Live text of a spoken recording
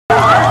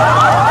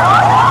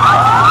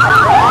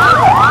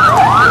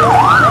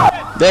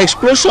The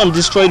explosion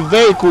destroyed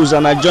vehicles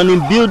and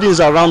adjoining buildings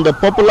around the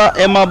popular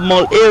Emab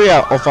Mall area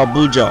of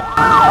Abuja.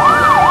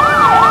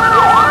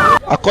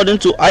 According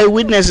to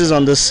eyewitnesses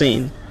on the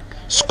scene,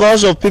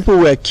 scores of people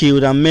were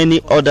killed and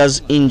many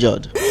others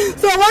injured.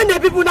 So when the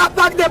people now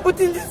pack, they put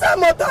in this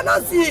motor and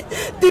I see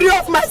 3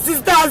 of my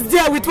sisters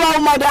there with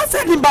one woman that's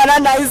selling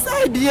banana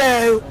inside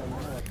here.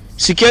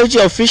 Security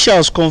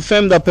officials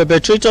confirmed that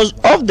perpetrators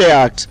of the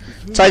act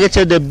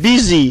targeted the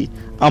busy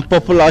and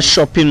popular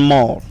shopping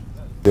mall.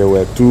 There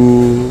were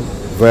 2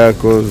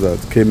 vehicles that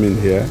came in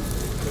here,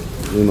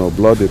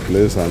 blocked the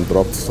place and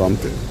dropped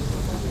something,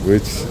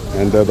 which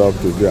ended up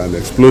to be an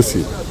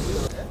explosive.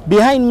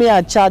 Behind me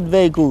are charred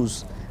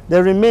vehicles,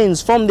 the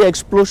remains from the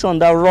explosion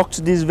that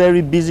rocked this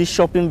very busy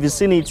shopping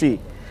vicinity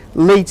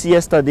late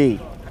yesterday.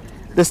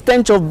 The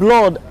stench of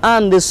blood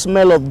and the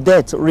smell of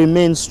death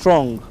remain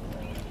strong.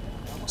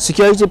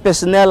 Security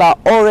personnel are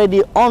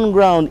already on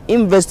ground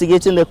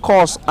investigating the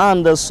cause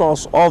and the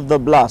source of the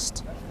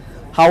blast.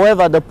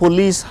 However, the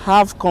police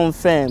have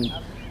confirmed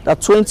that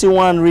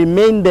 21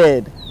 remain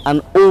dead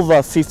and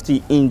over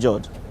 50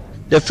 injured.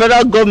 The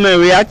federal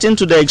government, reacting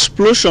to the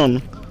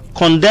explosion,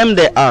 condemned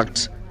the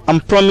act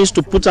and promised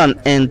to put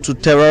an end to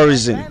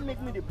terrorism.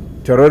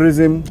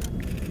 Terrorism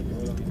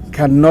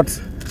cannot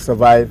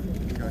survive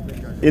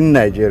in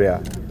Nigeria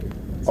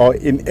or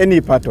in any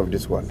part of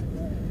this world.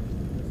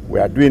 We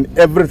are doing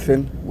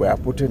everything, we are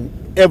putting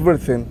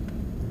everything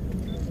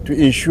to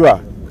ensure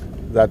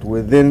that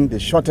within the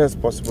shortest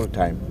possible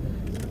time,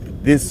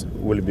 this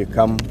will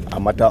become a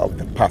matter of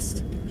the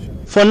past.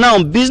 For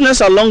now, business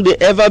along the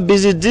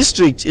ever-busy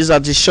district is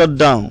at a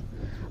shutdown,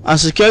 and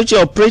security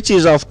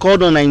operatives have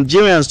called on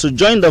Nigerians to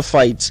join the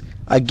fight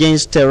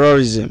against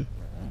terrorism.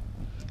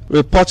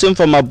 Reporting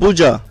from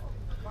Abuja,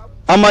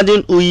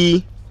 Amadin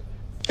Uyi,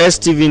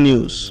 STV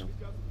News.